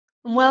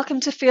Welcome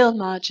to Field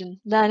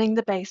Margin, Learning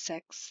the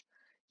Basics.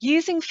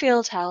 Using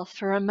Field Health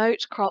for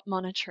remote crop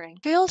monitoring.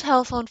 Field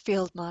Health on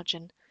Field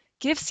Margin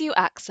gives you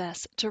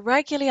access to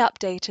regularly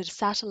updated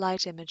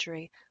satellite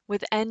imagery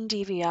with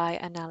NDVI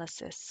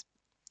analysis.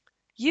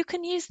 You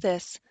can use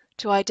this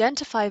to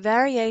identify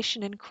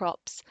variation in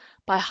crops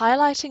by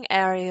highlighting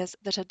areas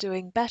that are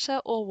doing better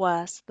or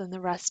worse than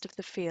the rest of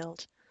the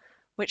field,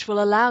 which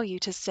will allow you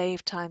to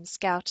save time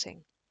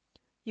scouting.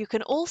 You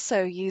can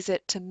also use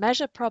it to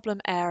measure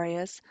problem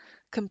areas,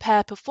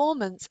 compare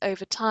performance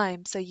over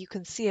time so you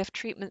can see if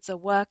treatments are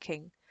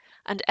working,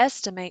 and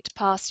estimate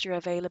pasture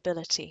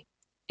availability.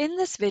 In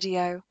this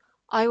video,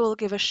 I will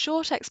give a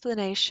short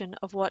explanation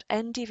of what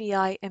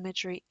NDVI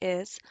imagery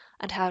is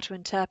and how to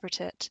interpret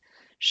it,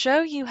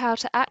 show you how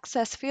to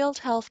access field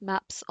health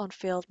maps on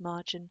Field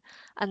Margin,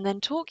 and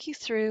then talk you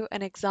through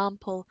an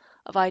example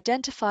of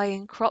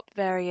identifying crop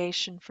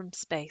variation from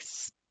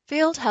space.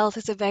 Field Health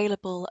is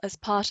available as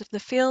part of the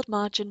Field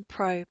Margin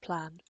Pro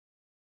plan.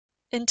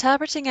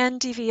 Interpreting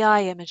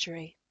NDVI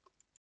imagery.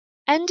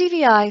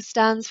 NDVI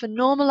stands for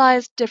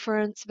Normalized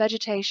Difference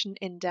Vegetation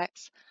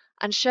Index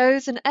and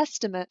shows an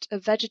estimate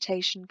of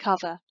vegetation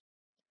cover.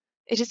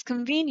 It is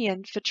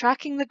convenient for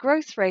tracking the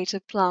growth rate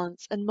of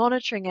plants and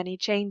monitoring any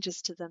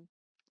changes to them.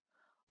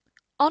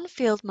 On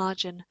Field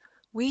Margin,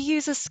 we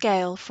use a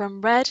scale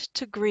from red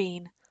to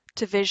green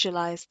to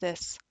visualize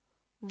this.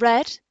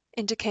 Red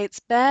indicates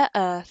bare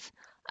earth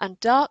and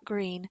dark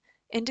green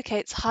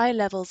indicates high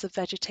levels of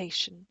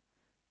vegetation.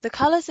 The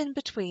colors in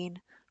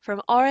between,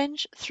 from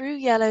orange through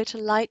yellow to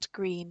light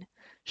green,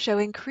 show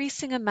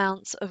increasing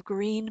amounts of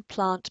green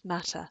plant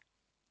matter.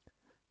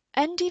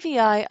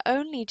 NDVI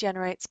only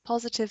generates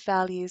positive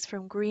values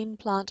from green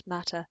plant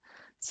matter,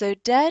 so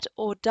dead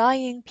or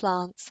dying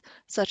plants,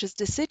 such as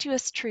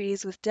deciduous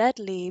trees with dead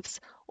leaves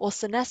or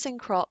senescing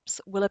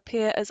crops, will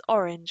appear as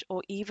orange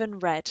or even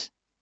red.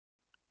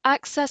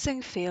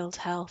 Accessing Field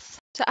Health.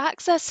 To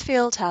access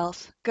Field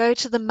Health, go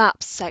to the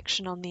Maps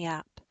section on the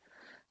app.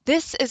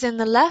 This is in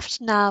the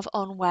left nav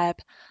on web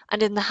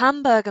and in the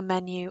hamburger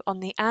menu on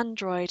the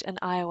Android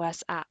and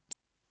iOS apps.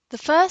 The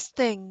first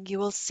thing you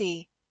will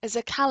see is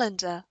a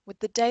calendar with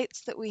the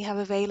dates that we have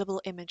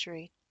available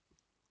imagery.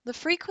 The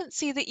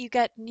frequency that you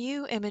get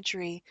new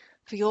imagery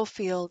for your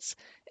fields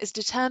is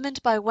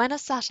determined by when a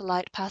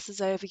satellite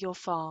passes over your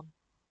farm.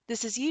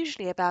 This is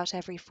usually about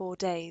every 4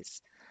 days,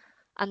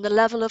 and the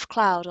level of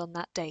cloud on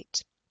that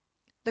date.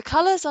 The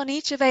colors on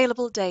each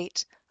available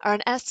date are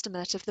an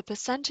estimate of the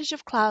percentage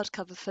of cloud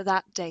cover for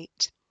that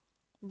date.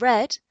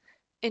 Red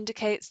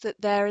indicates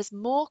that there is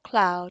more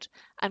cloud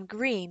and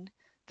green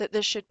that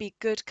there should be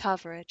good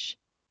coverage.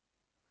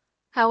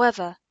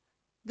 However,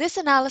 this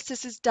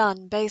analysis is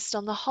done based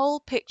on the whole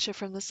picture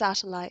from the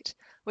satellite,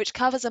 which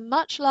covers a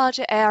much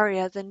larger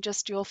area than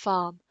just your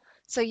farm,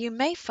 so you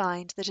may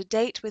find that a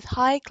date with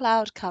high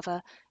cloud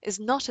cover is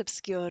not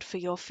obscured for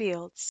your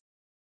fields.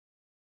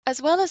 As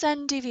well as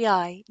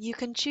NDVI, you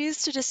can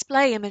choose to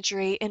display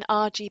imagery in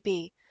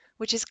RGB,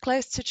 which is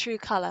close to true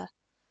color.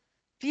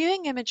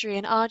 Viewing imagery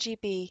in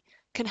RGB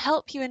can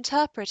help you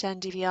interpret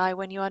NDVI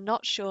when you are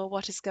not sure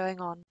what is going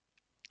on.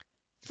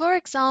 For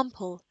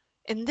example,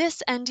 in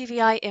this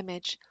NDVI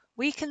image,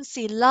 we can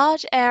see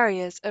large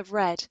areas of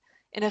red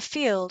in a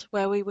field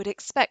where we would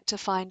expect to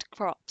find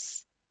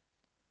crops.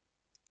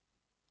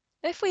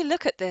 If we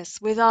look at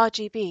this with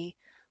RGB,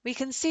 we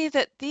can see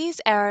that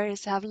these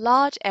areas have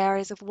large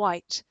areas of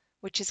white,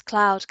 which is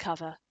cloud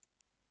cover.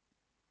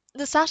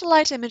 The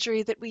satellite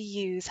imagery that we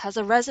use has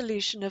a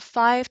resolution of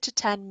 5 to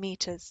 10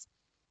 meters.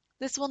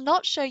 This will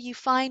not show you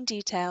fine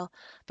detail,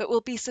 but will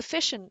be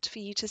sufficient for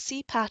you to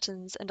see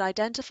patterns and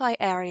identify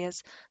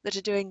areas that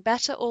are doing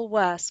better or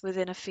worse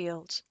within a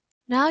field.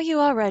 Now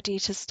you are ready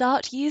to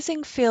start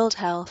using Field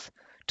Health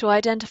to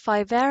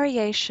identify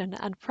variation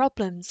and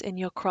problems in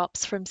your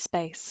crops from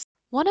space.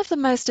 One of the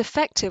most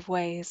effective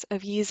ways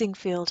of using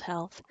Field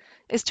Health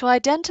is to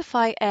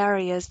identify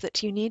areas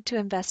that you need to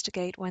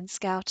investigate when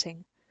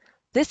scouting.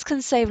 This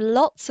can save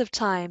lots of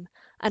time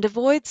and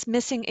avoids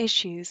missing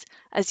issues,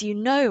 as you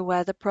know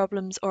where the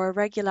problems or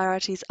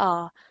irregularities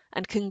are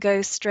and can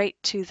go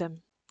straight to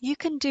them. You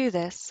can do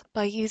this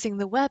by using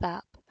the web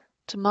app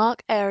to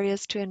mark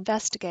areas to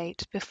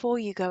investigate before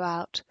you go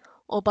out,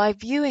 or by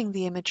viewing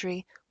the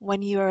imagery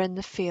when you are in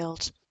the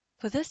field.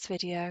 For this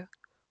video,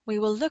 we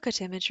will look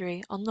at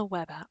imagery on the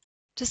web app.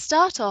 To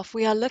start off,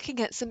 we are looking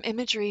at some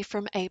imagery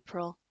from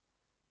April.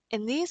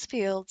 In these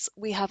fields,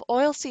 we have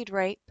oilseed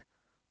rape,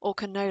 or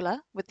canola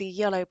with the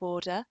yellow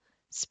border,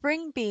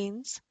 spring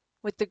beans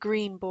with the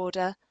green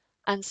border,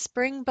 and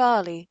spring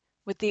barley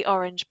with the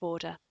orange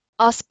border.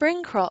 Our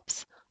spring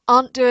crops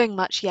aren't doing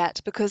much yet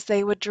because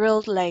they were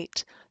drilled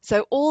late,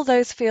 so all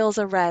those fields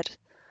are red,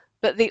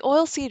 but the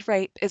oilseed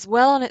rape is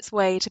well on its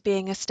way to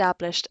being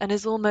established and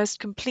is almost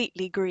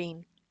completely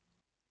green.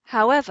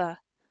 However,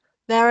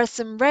 there are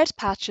some red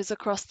patches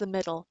across the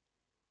middle.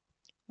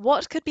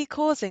 What could be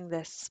causing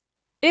this?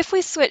 If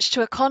we switch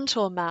to a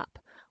contour map,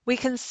 we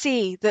can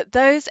see that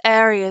those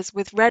areas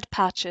with red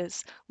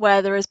patches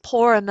where there is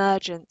poor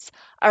emergence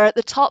are at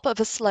the top of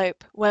a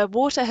slope where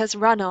water has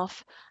run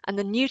off and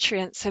the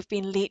nutrients have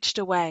been leached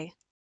away.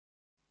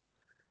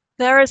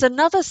 There is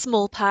another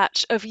small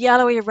patch of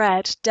yellowy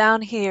red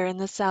down here in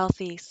the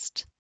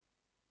southeast.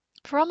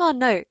 From our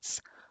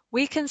notes,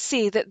 we can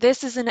see that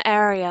this is an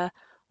area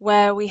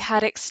where we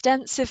had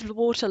extensive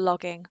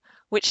waterlogging,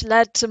 which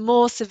led to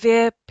more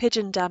severe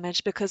pigeon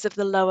damage because of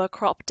the lower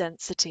crop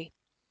density.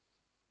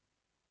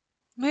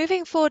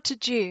 Moving forward to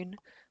June,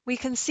 we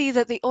can see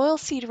that the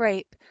oilseed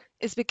rape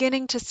is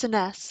beginning to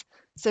senesce,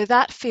 so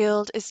that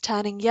field is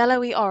turning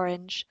yellowy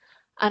orange,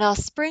 and our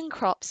spring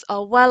crops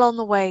are well on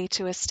the way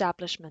to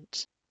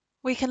establishment.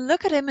 We can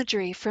look at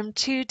imagery from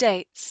two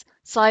dates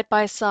side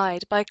by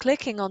side by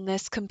clicking on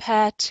this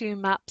Compare Two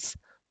Maps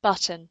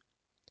button.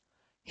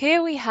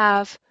 Here we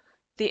have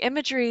the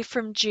imagery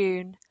from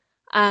June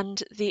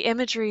and the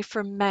imagery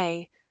from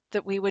May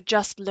that we were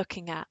just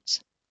looking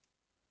at.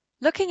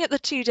 Looking at the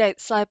two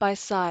dates side by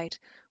side,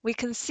 we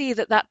can see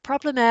that that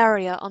problem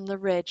area on the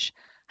ridge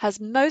has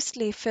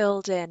mostly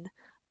filled in,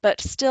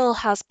 but still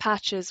has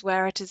patches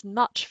where it is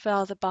much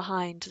further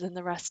behind than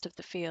the rest of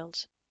the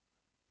field.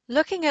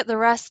 Looking at the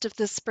rest of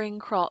the spring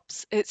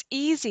crops, it's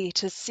easy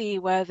to see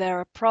where there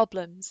are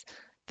problems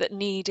that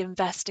need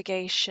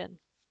investigation.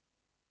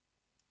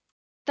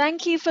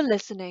 Thank you for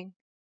listening.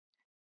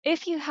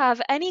 If you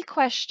have any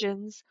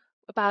questions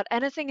about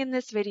anything in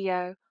this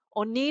video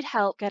or need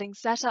help getting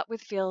set up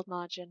with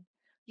fieldmargin,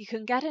 you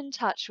can get in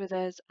touch with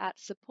us at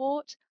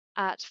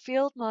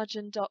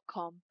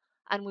support@fieldmargin.com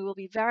and we will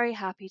be very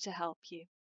happy to help you.